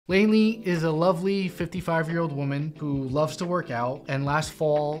Lainie is a lovely 55-year-old woman who loves to work out, and last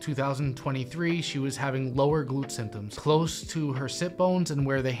fall 2023 she was having lower glute symptoms close to her sit bones and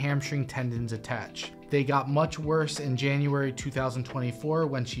where the hamstring tendons attach. They got much worse in January 2024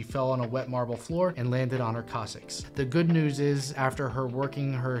 when she fell on a wet marble floor and landed on her coccyx. The good news is, after her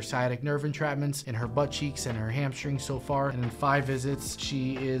working her sciatic nerve entrapments in her butt cheeks and her hamstrings so far, and in 5 visits,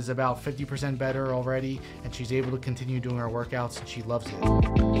 she is about 50% better already, and she's able to continue doing her workouts and she loves it.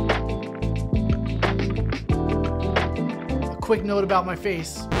 Quick note about my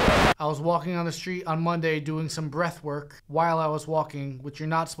face. I was walking on the street on Monday doing some breath work while I was walking, which you're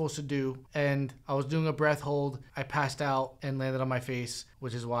not supposed to do, and I was doing a breath hold. I passed out and landed on my face,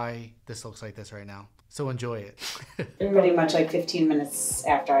 which is why this looks like this right now. So enjoy it. Pretty much like 15 minutes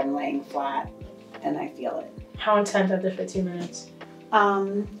after I'm laying flat and I feel it. How intense after 15 minutes?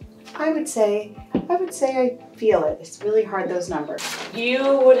 I would say I feel it. It's really hard, those numbers.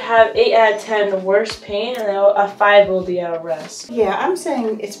 You would have 8 out of 10 worse pain, and then a 5 will be at a rest. Yeah, I'm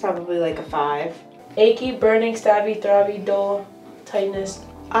saying it's probably like a 5. Achy, burning, stabby, throbby, dull, tightness.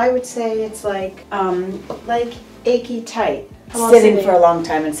 I would say it's like achy, tight. How Sitting for a long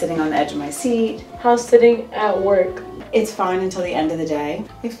time and sitting on the edge of my seat. How's sitting at work? It's fine until the end of the day.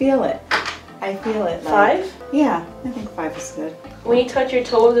 I feel it. I feel it. Like, 5? Yeah, I think 5 is good. When you touch your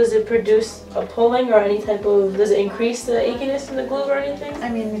toes, does it produce a pulling or any type of, does it increase the achiness in the glute or anything? I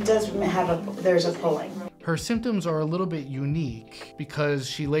mean, it does have there's a pulling. Her symptoms are a little bit unique because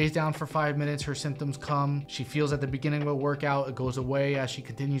she lays down for 5 minutes, her symptoms come. She feels at the beginning of a workout, it goes away. As she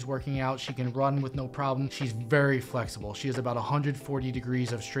continues working out, she can run with no problem. She's very flexible. She has about 140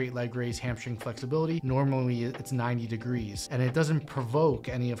 degrees of straight leg raise hamstring flexibility. Normally it's 90 degrees, and it doesn't provoke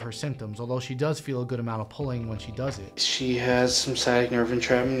any of her symptoms, although she does feel a good amount of pulling when she does it. She has some sciatic nerve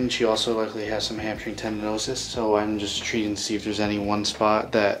entrapment, and she also likely has some hamstring tendinosis, so I'm just treating to see if there's any one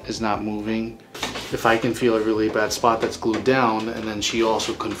spot that is not moving. If I can feel a really bad spot that's glued down, and then she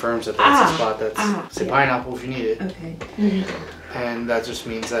also confirms that that's a spot that's, say pineapple if you need it. Okay. And that just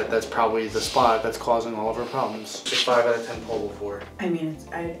means that that's probably the spot that's causing all of her problems. It's 5 out of 10 pull before. I mean,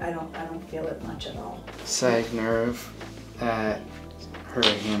 I don't feel it much at all. Sciatic nerve at her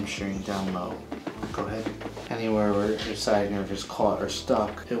hamstring down low. Go ahead. Anywhere where your sciatic nerve is caught or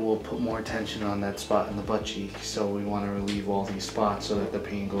stuck, it will put more tension on that spot in the butt cheek. So we want to relieve all these spots so that the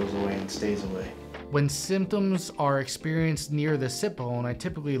pain goes away and stays away. When symptoms are experienced near the sit bone, I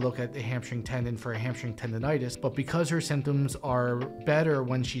typically look at the hamstring tendon for a hamstring tendonitis, but because her symptoms are better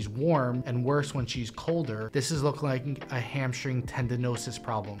when she's warm and worse when she's colder, this is looking like a hamstring tendinosis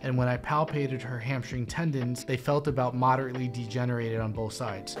problem. And when I palpated her hamstring tendons, they felt about moderately degenerated on both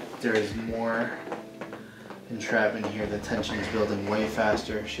sides. There is more entrapment here. The tension is building way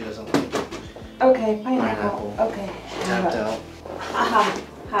faster. She doesn't like it. Okay, pineapple. Okay. Tapped out. Aha.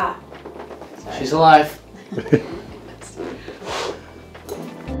 Ha. Sorry. She's alive.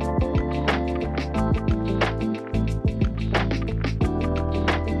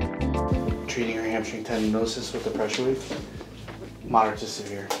 Treating her hamstring tendinosis with the pressure wave. Moderate to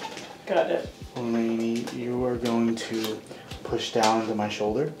severe. Got it. Lainie, you are going to push down into my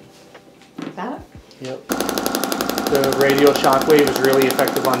shoulder. That? Yep. The radial shock wave is really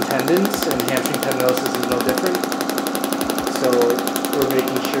effective on tendons, and hamstring tendinosis is no different. So we're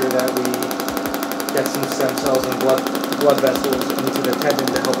making sure that we get some stem cells and blood vessels into the tendon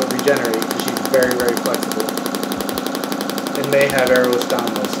to help it regenerate, because she's very, very flexible. It may have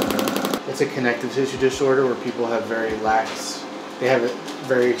aerostomia syndrome. It's a connective tissue disorder where people have very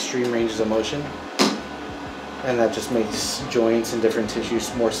very extreme ranges of motion, and that just makes joints and different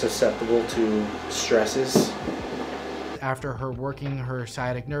tissues more susceptible to stresses. After her working her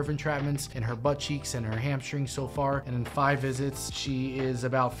sciatic nerve entrapments in her butt cheeks and her hamstrings so far, and in 5 visits, she is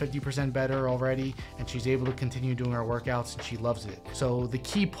about 50% better already, and she's able to continue doing her workouts and she loves it. So the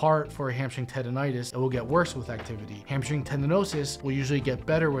key part for hamstring tendonitis, it will get worse with activity. Hamstring tendinosis will usually get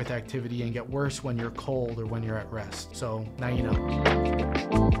better with activity and get worse when you're cold or when you're at rest. So now you know.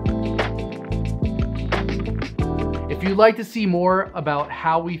 If you'd like to see more about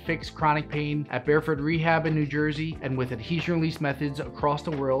how we fix chronic pain at Barefoot Rehab in New Jersey and with adhesion release methods across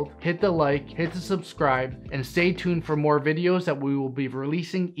the world, hit the like, hit the subscribe, and stay tuned for more videos that we will be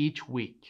releasing each week.